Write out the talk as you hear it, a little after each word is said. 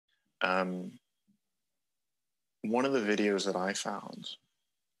um, one of the videos that I found,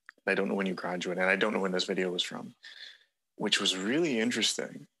 I don't know when you graduated, and I don't know when this video was from, which was really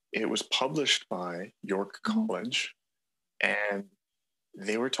interesting. It was published by York College, and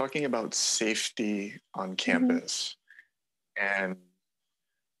they were talking about safety on campus, and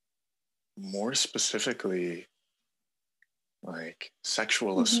more specifically, like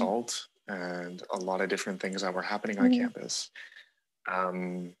sexual assault and a lot of different things that were happening on campus.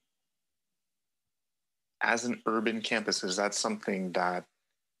 As an urban campus, is that something that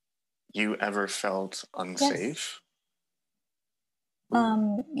you ever felt unsafe?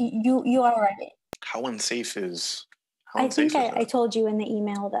 Yes. You are right. How unsafe is? I think I told you in the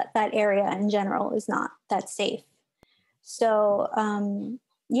email that that area in general is not that safe. So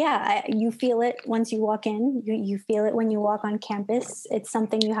yeah, you feel it once you walk in. You feel it when you walk on campus. It's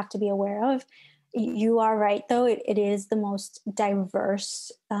something you have to be aware of. You are right, though. It is the most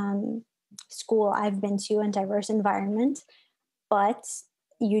diverse school I've been to and diverse environment, but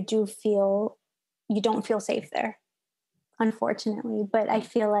you don't feel safe there, unfortunately. But I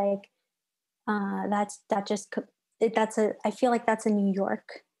feel like I feel like that's a New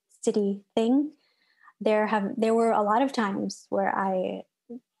York City thing. There were a lot of times where I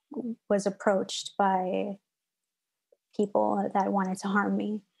was approached by people that wanted to harm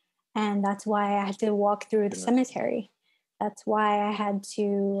me, and that's why I had to walk through the cemetery. That's why I had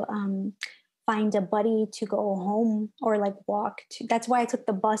to find a buddy to go home or like walk to. That's why I took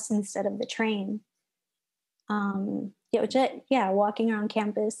the bus instead of the train. Walking around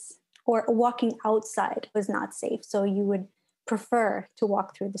campus or walking outside was not safe. So you would prefer to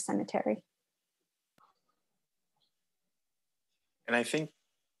walk through the cemetery. And I think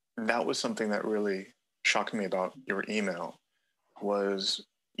that was something that really shocked me about your email, was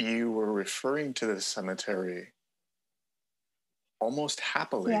you were referring to the cemetery almost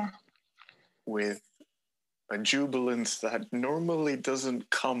happily, with a jubilance that normally doesn't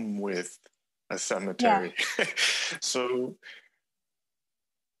come with a cemetery. Yeah. So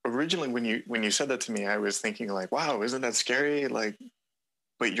originally when you said that to me, I was thinking like, wow, isn't that scary? Like,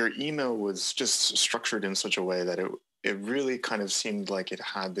 but your email was just structured in such a way that it really kind of seemed like it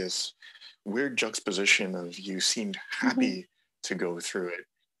had this weird juxtaposition of you seemed happy to go through it.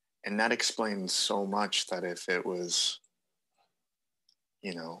 And that explains so much, that if it was,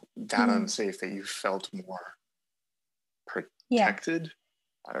 that unsafe, that you felt more protected.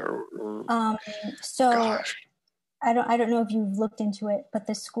 Gosh. I don't know if you've looked into it, but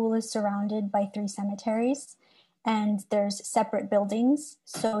the school is surrounded by 3 cemeteries, and there's separate buildings.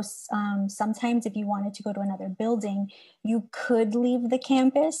 So sometimes if you wanted to go to another building, you could leave the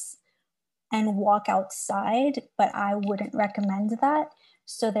campus and walk outside, but I wouldn't recommend that.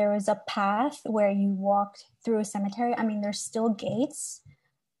 So there was a path where you walked through a cemetery. I mean, there's still gates,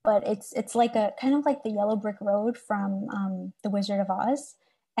 but it's like a kind of like the yellow brick road from The Wizard of Oz.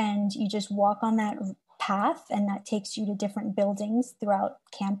 And you just walk on that path, and that takes you to different buildings throughout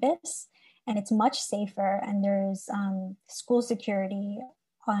campus. And it's much safer, and there's school security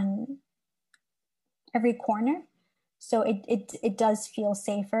on every corner. So it does feel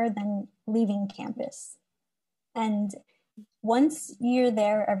safer than leaving campus. And once you're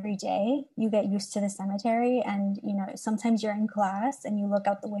there every day, you get used to the cemetery. And, sometimes you're in class and you look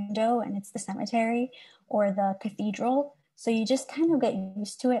out the window and it's the cemetery or the cathedral. So you just kind of get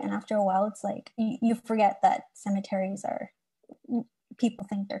used to it. And after a while, it's like you forget that cemeteries people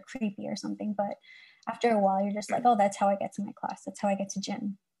think they're creepy or something. But after a while, you're just like, oh, that's how I get to my class. That's how I get to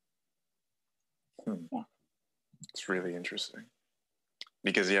gym. Yeah. It's really interesting.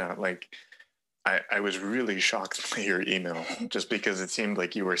 Because, I was really shocked by your email, just because it seemed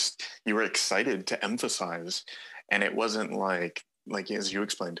like you were excited to emphasize, and it wasn't like as you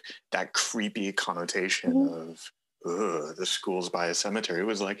explained, that creepy connotation of the school's by a cemetery. It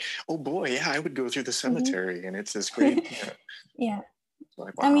was like, oh boy, yeah, I would go through the cemetery, and it's this great. Yeah.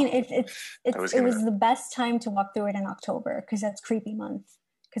 Like, wow. I mean, it was the best time to walk through it in October, because that's creepy month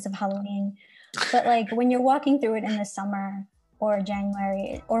because of Halloween. But like when you're walking through it in the summer or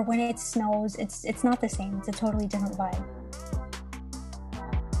January, or when it snows, it's not the same. It's a totally different vibe.